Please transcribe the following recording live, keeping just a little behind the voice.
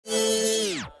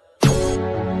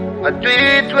I do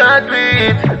it,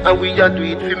 and we a do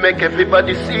it, we make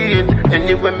everybody see it.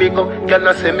 Anywhere me go, girl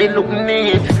I say me look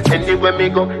neat. Anywhere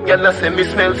me go, girl I say me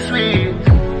smell sweet.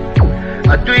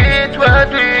 I do it,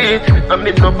 and me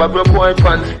no bag boy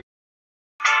pants.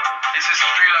 This is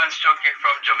Freelance Chucky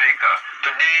from Jamaica.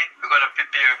 Today we're gonna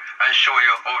prepare and show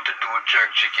you how to do jerk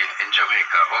chicken in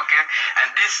Jamaica, okay? And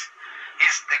this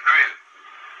is the grill.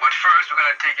 But first we're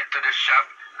gonna take it to the shop.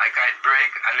 I can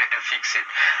break and let them fix it.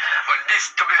 But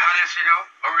this, to be honest with you,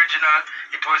 original,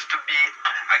 it was to be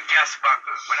a gas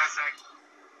buckle. When I say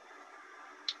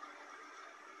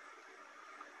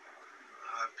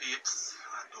peeps,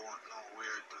 I don't know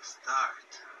where to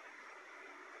start.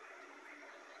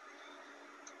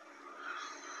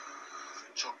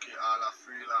 Chucky, all a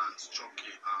freelance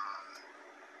Chucky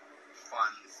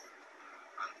fans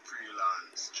and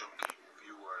freelance Chucky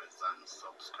viewers and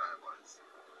subscribers.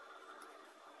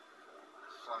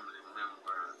 Family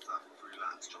members of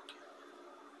Freelance Chucky.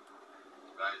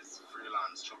 Guys,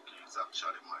 Freelance Chucky is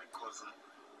actually my cousin.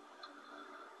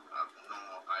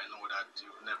 I know that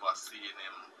you've never seen me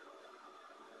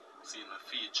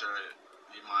feature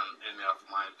him on any of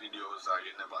my videos, or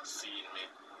you never seen me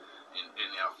in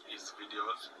any of his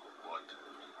videos, but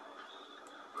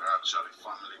we're actually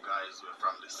family, guys. We're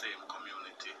from the same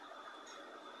community.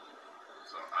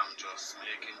 So I'm just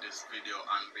making this video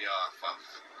on behalf of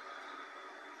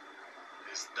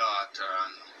his daughter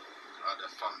and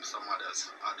some other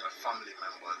family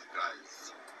members,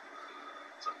 guys.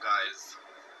 So guys,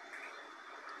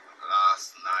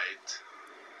 last night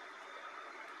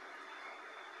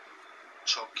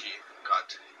Chucky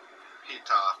got hit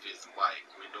off his bike.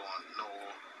 We don't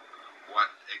know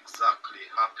what exactly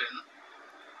happened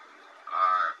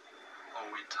or how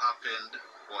it happened,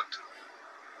 but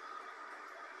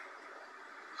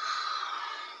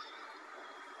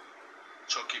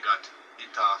Chucky got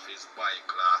hit off his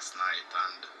bike last night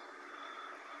and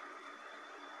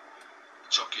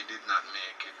Chucky did not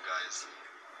make it, guys.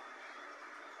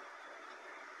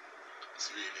 It's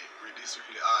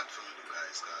really hard for me to do,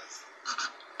 guys, because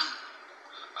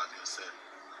as you said,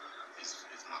 it's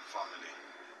my family.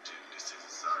 This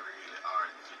is a really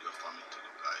hard video for me to do,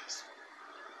 guys.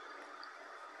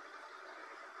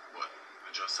 But I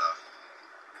just have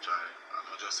try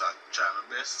my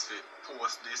best to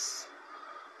post this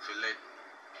to let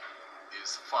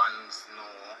his fans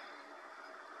know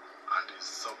and his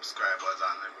subscribers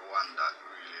and everyone that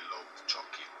really love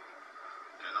Chucky.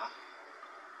 You know,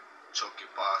 Chucky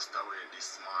passed away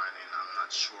this morning. I'm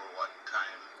not sure what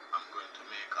time. I'm going to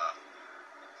make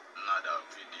another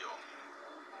video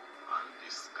on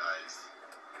this, guys.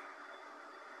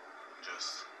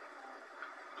 Just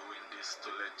doing this to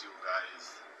let you guys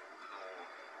know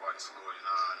what's going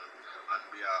on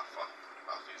behalf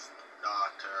of his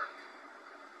daughter.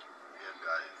 Yeah,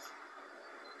 guys.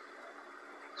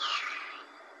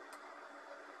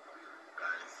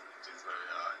 Guys, it is very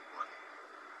hard, but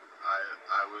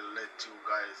I will let you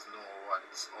guys know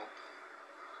what's up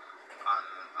on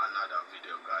another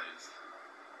video, guys.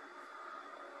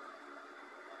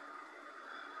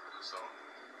 So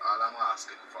all I'm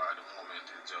asking for at the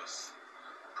moment is just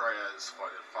prayers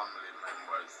for the family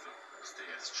members to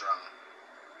stay strong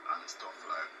and stuff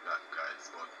like that, guys.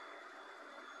 But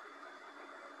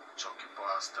Chucky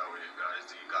passed away, guys.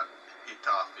 He got hit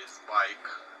off his bike,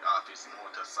 off his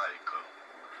motorcycle.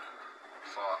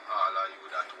 For all of you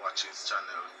that watch his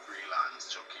channel,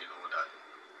 Freelance Chucky, you know that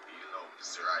he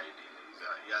loves riding.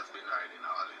 He has been riding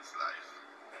all his life.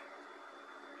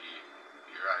 He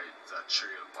rides a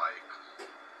trail bike.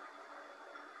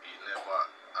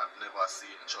 I've never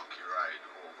seen Chucky ride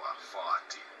over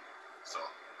 40. So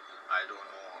I don't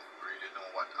really know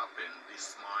what happened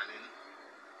this morning.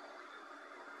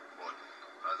 But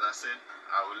as I said,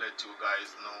 I will let you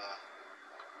guys know.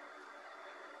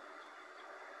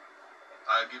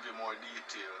 I'll give you more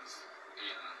details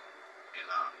in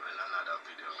another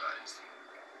video, guys.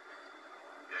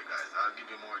 Yeah, guys, I'll give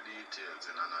you more details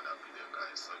in another video,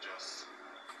 guys. So just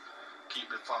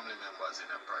keep the family members in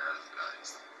your prayers,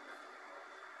 guys.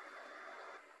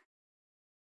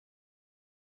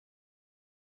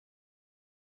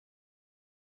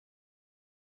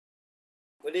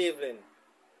 Good evening.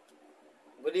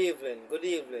 Good evening, good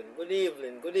evening, good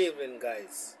evening, good evening,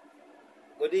 guys.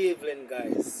 Good evening,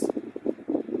 guys.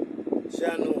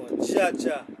 Jano,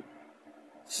 Jaja,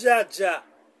 Jaja,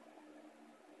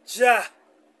 Ja.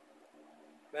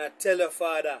 May I tell you,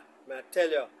 Father, may I tell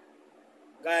you,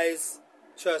 guys,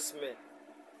 trust me.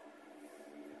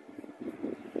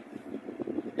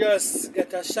 Just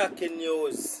get a shocking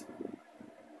news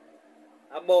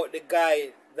about the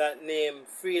guy that named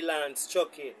Freelance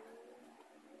Chucky.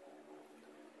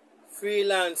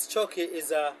 Freelance Chucky is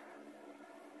a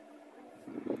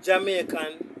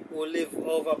Jamaican who live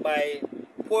over by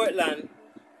Portland.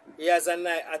 He has a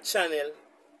channel,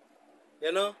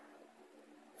 you know.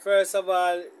 First of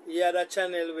all, he had a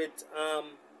channel with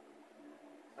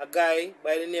a guy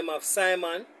by the name of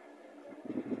Simon.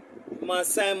 Man,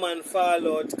 Simon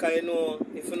fall out because you know,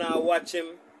 if you not watch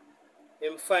him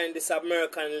find this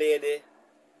American lady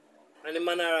and the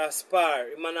man are a spar,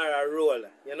 the man are a roll,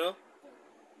 you know.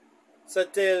 So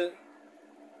till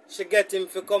she get him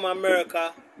to come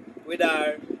America with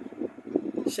her,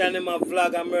 she and him a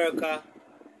vlog America,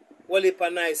 whole heap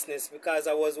of niceness because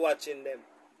I was watching them.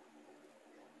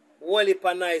 Whole heap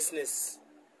of niceness.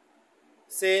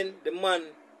 Saying the man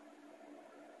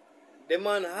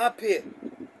happy.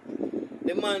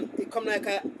 The man, it come like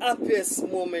a happiest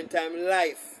moment in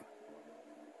life.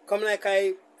 Come like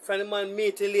I, from the man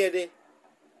meet a lady,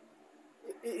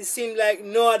 it seemed like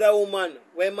no other woman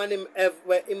where him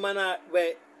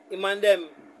and them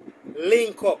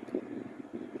link up.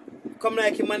 Come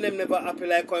like him and them never happy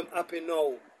like I'm happy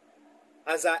now.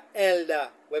 As an elder,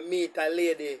 we meet a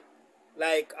lady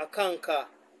like a conquer.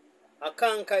 A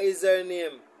conquer is her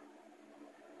name.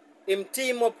 Him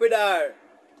team up with her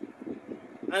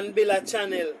and build a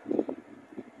channel.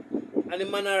 And the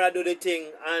man do the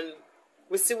thing. And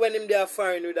we see when him there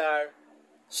foreign with her.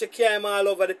 She carry him all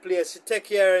over the place. She take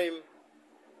care of him.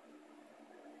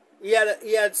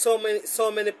 He had so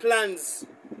many plans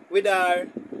with her.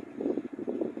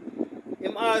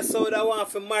 Him also that want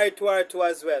to marry to her too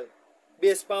as well.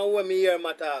 Based on when me hear him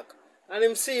talk. And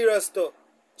him serious too.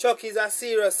 Chuck is a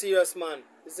serious man.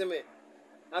 You see me?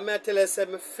 And I tell you, say,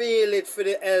 me feel it for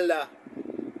the elder.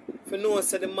 For know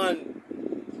say the man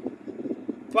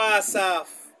pass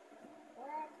off.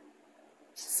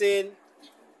 Saying,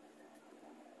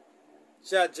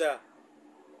 Jaja,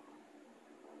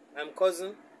 I'm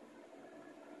cousin.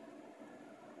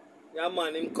 Yeah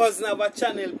man, him cousin of a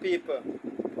channel people.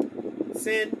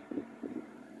 Saying,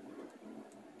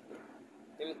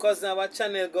 him cousin of a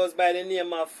channel goes by the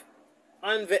name of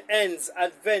On the Ends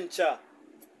Adventure.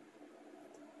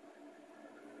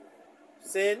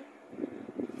 Saying,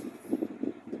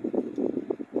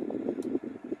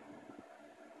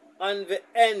 On the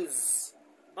Ends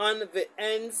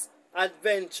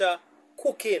Adventure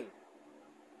Cooking.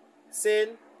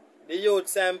 Saying, the youth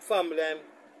same family,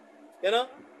 you know.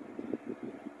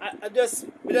 I just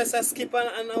skip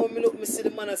and when me look, me see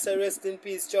the man and say rest in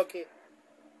peace, Chucky.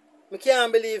 I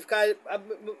can't believe because I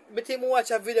think I watch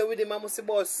a video with him, I must say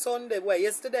about Sunday,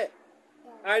 yesterday?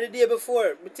 Or the day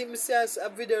before. I think I see a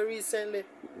video recently.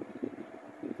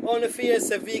 Only for years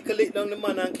a vehicle lit down the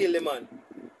man and kill the man.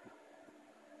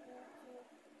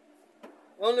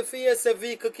 Only for years a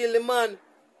vehicle kill the man.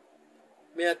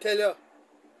 May I tell you?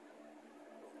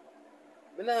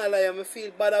 I don't lie, I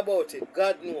feel bad about it.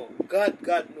 God know. God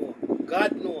know.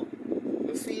 God know.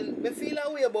 I feel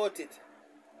a way about it.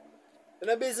 I'm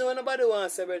not busy when nobody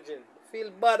wants to, virgin. I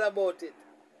feel bad about it.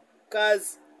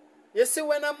 Because you see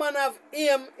when a man have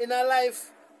aim in a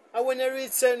life, and when you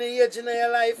reach certain age in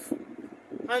your life,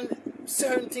 and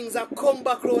certain things are come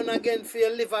back around again for you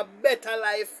to live a better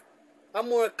life, a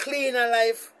more cleaner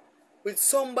life, with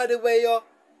somebody where you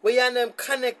and them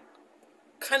connect.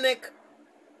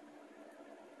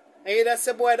 And you just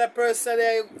say, boy, that person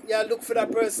there, you look for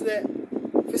that person there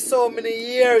for so many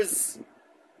years.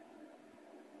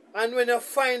 And when you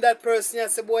find that person, you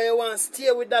say, boy, you want to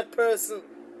stay with that person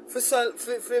for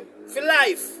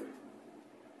life.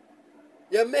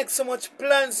 You make so much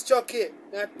plans, Chucky.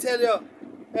 I tell you,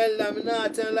 Elder, I'm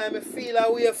not telling you, I feel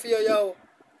a way for you, yo.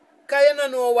 Because you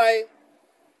don't know why.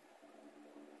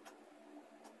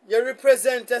 You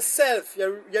represent yourself.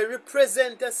 You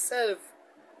represent yourself.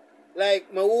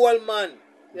 Like my old man.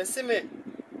 You see me?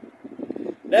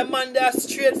 Them man they are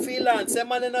straight freelance. Them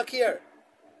man they not care.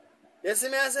 You see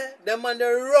me I say? Them man they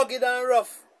rugged and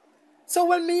rough. So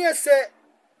when me here say,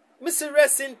 me say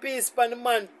rest in peace pan the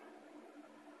man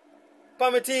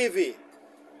pan my TV.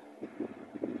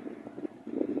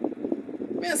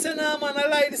 Me say nah man I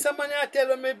like this man I tell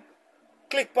when me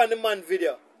click pan the man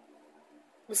video.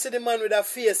 Me see the man with a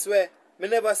face where me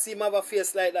never see him have a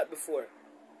face like that before.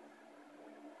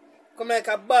 Come like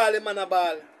a ball, man a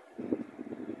ball.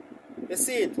 You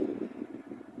see it?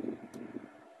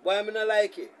 Boy, I not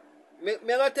like it. Me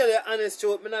gonna tell you honest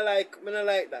truth, me not like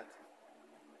that.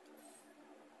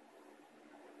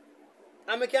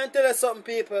 And I can tell you something,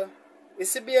 people. You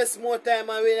see be a small time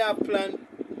and when you have plan,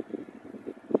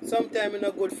 sometimes it's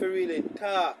not good for really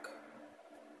talk.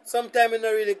 Sometimes it's not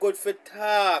really good for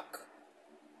talk.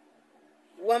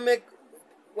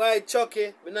 Why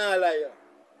Chucky? Me not lie you.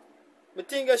 Me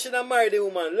think you should have married the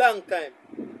woman long time.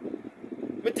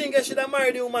 Me think you should have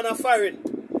married the woman a foreign.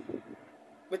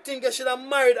 Me think you should have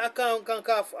married a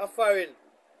foreign.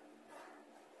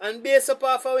 And based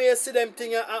upon how you see them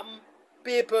things happen,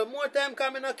 people, more time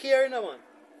come in a care, man.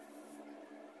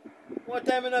 More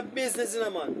time in a business,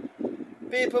 man.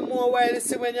 People more while you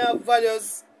see when you have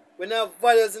values, in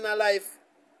a life,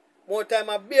 more time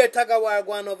a beer tag a war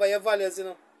going over your values,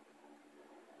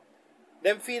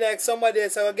 Them feel like somebody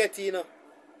else will get you,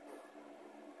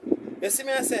 You see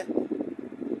me I say?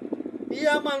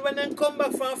 Yeah, man, when them come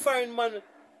back from foreign, man,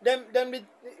 them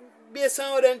based on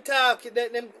how them talk,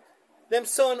 them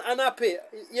sound unhappy,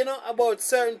 about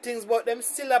certain things, but them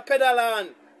still a pedal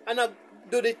on and a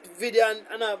do the video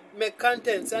and a make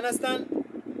contents, you understand?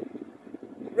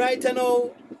 Right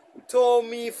now, to how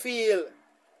me feel,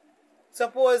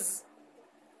 suppose,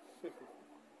 me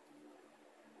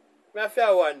have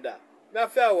to wonder, my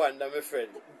friend,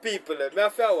 people, me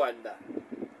have to wonder.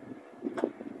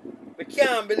 I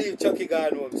can't believe Chucky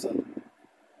gone home, son.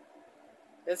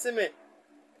 You see me?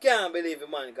 Can't believe the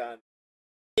man gone.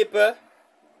 People,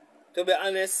 to be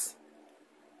honest,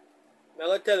 I'm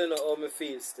going to tell you how I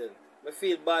feel still. I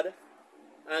feel bad.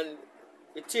 And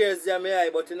the tears in my eye,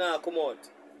 but it not come out.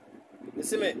 You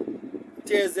see me?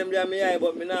 Tears in my eye,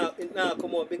 but it not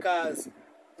come out because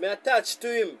I attached to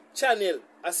him channel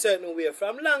a certain way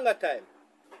from longer time.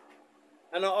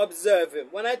 And I observe him.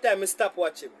 One time I stop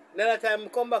watch him. Another time I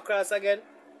come back across again.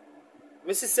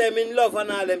 I see say I'm in love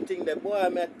and all them things there. Boy, I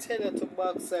tell you to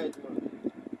backside, man.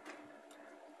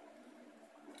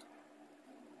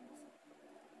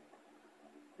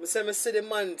 I say I see the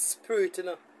man's spirit,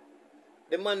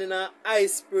 The man in a high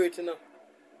spirit,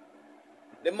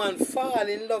 The man fall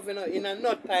in love, in a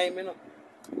no time,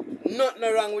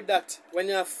 Nothing wrong with that. When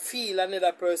you feel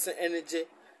another person's energy,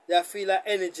 you feel an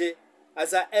energy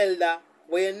as an elder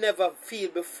where you never feel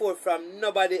before from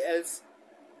nobody else.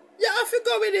 You have to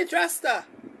go with it, Rasta.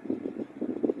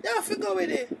 You have to go with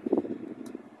it.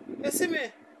 You see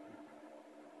me?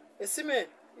 You see me?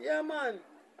 Yeah, man.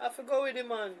 I have to go with it,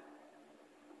 man.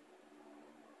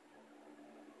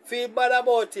 Feel bad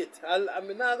about it. I'm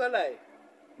not gonna lie.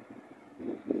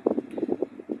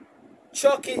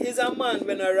 Chucky is a man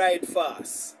when I ride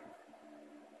fast.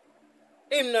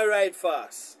 Him not ride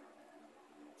fast.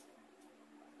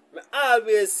 I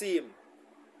always see him.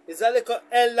 He's a little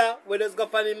elder who just go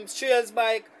on him trails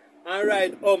bike and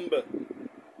ride humble.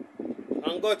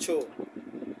 And go through.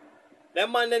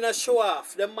 Them man they not show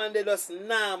off. Them man they just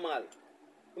normal.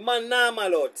 The man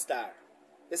normal out star.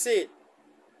 You see it?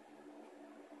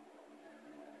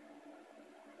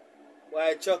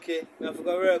 Why Chucky? I have to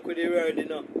go work with the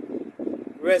word,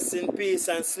 Rest in peace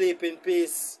and sleep in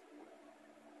peace.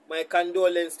 My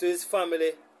condolences to his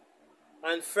family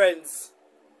and friends.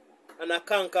 And a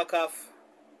conquer calf.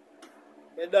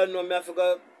 You don't know me, I have to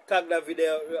go tag that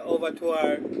video over to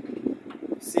her.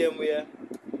 Same way.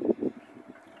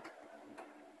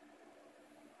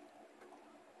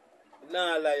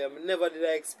 Nah, lie, never did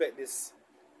I expect this.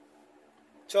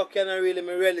 Chucky not really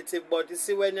my relative, but you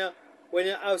see when you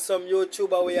have some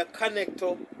YouTuber where you connect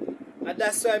to, and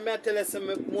that's why I tell you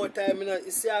some more time, You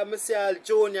see I see all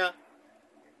Junior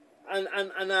and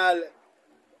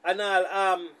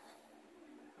all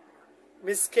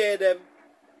me scare them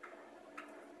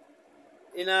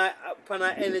in upon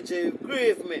our energy.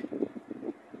 Grieve me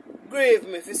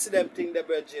if you see them thing the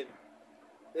virgin.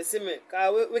 You see me?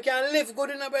 Cause we can live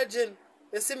good in a virgin.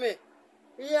 You see me?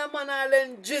 Yeah, man, I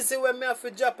learn jizzy when me have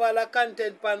to drop all the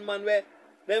content pan, man, where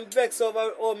them vex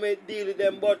over how me deal with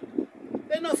them, but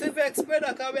they not fi vex,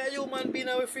 brother, because we are human being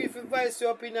and we free to voice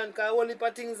your opinion, because all the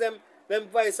things them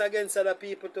voice against other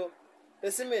people too.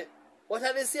 You see me? But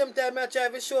at the same time, I try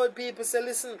to show people, say,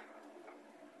 listen,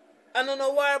 I don't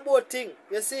know war about thing.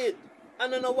 You see it? I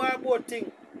don't know war about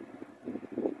thing.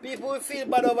 People will feel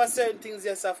bad over certain things,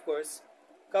 yes, of course.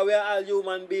 Because we are all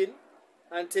human beings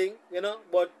and thing,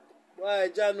 But, why,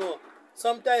 John, no.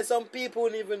 Sometimes some people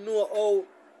don't even know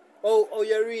how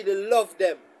you really love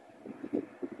them.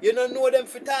 You don't know them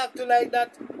to talk to like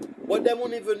that, but they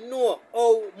won't even know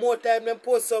how more time them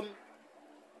post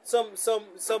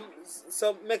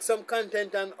make some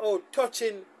content and how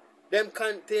touching them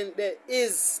content there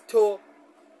is to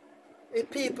the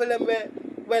people them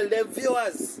them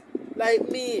viewers like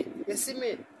me. You see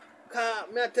me? Cause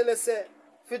me I tell you say,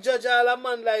 if you judge all a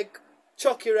man like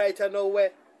Chucky right now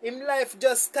where him life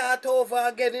just start over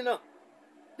again,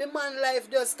 The man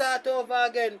life just start over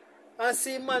again. And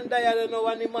see man die, I don't know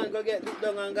when the man go get it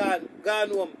down and gone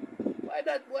home. Why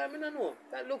that? Why I don't know?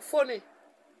 That look funny.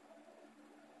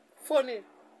 Funny.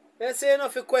 They say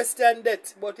enough to question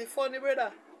death, but it's funny,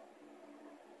 brother.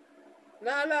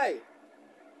 Nah lie.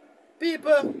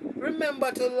 People,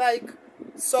 remember to like,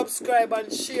 subscribe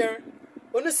and share.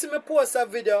 When you see me post a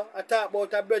video, I talk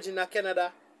about a bridge in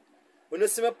Canada. When you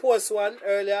see me post one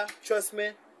earlier, trust me,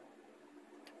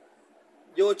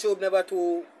 YouTube never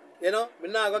too, you know, me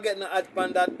not gonna get no ad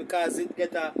on that because it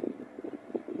get a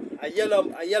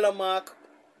yellow mark,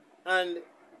 and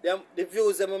the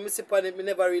views them I see on it, me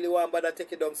never really want bother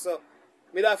take it down. So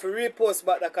me have to repost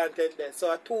back the content there.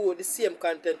 So I two the same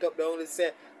content up there, only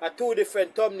say a two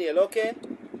different thumbnail, okay?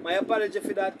 My apology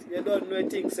for that. You don't know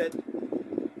anything said.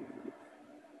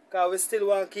 Because we still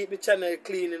want to keep the channel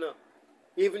clean, you know.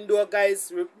 Even though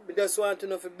guys, we just want to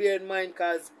know to bear in mind,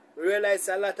 because we realize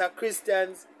a lot of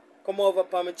Christians come over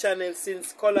on my channel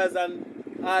since Colors and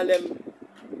all them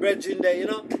brethren there, you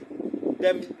know.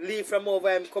 Them leave from over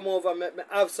and come over. Me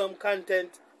have some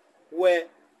content where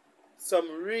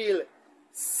some real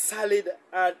solid,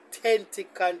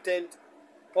 authentic content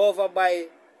over by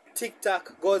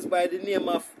TikTok goes by the name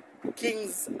of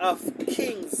Kings of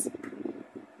Kings.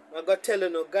 I got to tell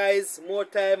you, guys, more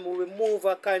time we will move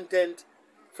our content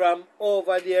from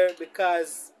over there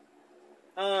because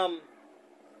more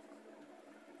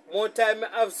time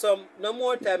I have some, no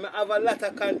more time I have a lot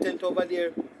of content over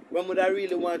there when would I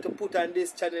really want to put on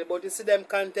this channel. But you see them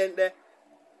content there,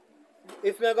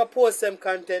 if me go post them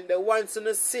content there, once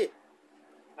you see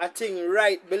a thing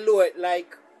right below it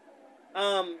like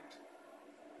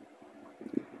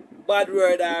bad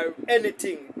word or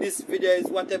anything, this video is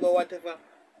whatever,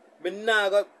 but now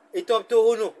got it up to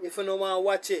who know if you don't want to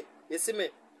watch it. You see me?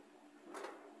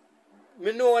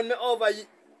 Me know when me over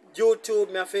YouTube,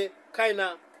 me have to kind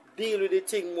of deal with the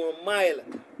thing more mild.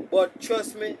 But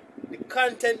trust me, the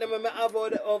content that I have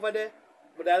over there,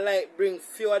 but I like bring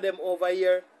few of them over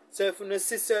here. So if you don't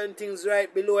see certain things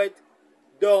right below it,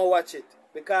 don't watch it.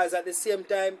 Because at the same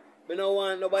time, I don't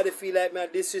want nobody feel like me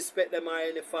disrespect them or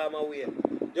any form of way.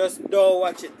 Just don't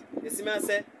watch it. You see me I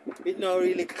say? It's not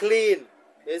really clean.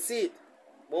 You see it?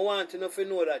 I want to know if you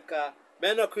know that, because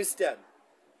I'm not Christian.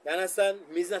 You understand?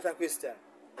 Me is not a Christian.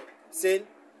 See?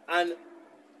 And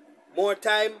more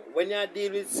time, when you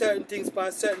deal with certain things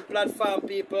on certain platform,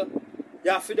 people,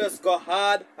 you have to just go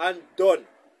hard and done.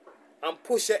 And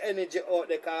push your energy out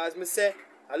there, because as I say,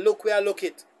 I look where I look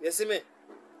it. You see me?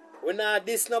 We not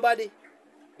diss nobody.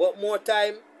 But more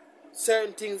time,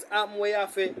 certain things happen where you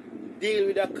have to deal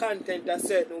with the content a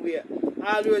certain way.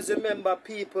 Always remember,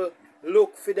 people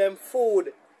look for them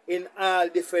food in all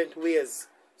different ways.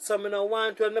 So I don't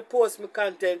want to when I post my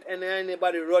content and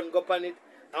anybody run up on it,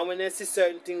 and when I see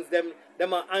certain things, them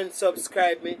are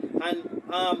unsubscribe me and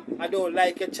I don't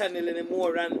like your channel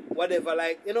anymore and whatever,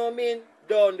 like, you know what I mean?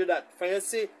 Don't do that. For you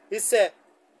see, he said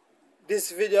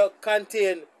this video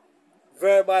contain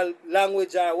verbal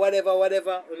language or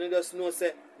whatever, and you just know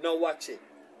say no watch it.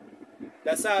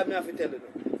 That's all I have to tell you.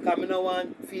 Because I don't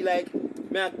want to feel like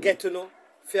I get to know,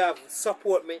 if you have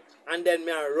support me, and then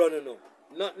I run you know.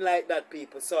 Nothing like that,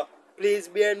 people. So please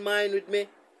bear in mind with me,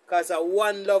 because I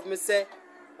one love me say,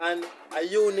 and a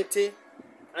unity,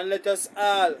 and let us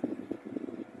all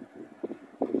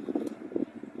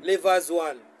live as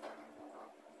one.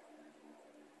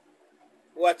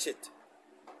 Watch it.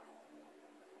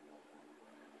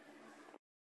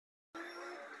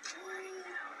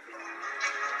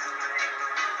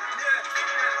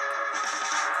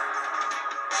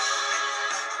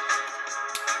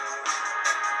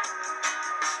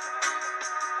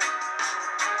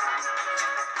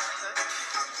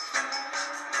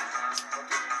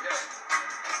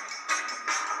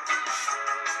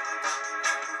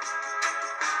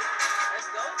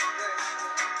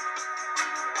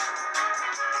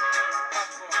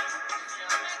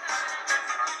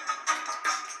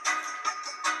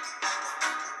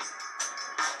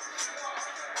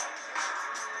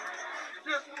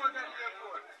 Just more than the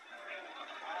airport.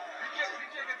 You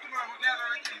check it tomorrow, we'll gather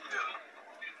again.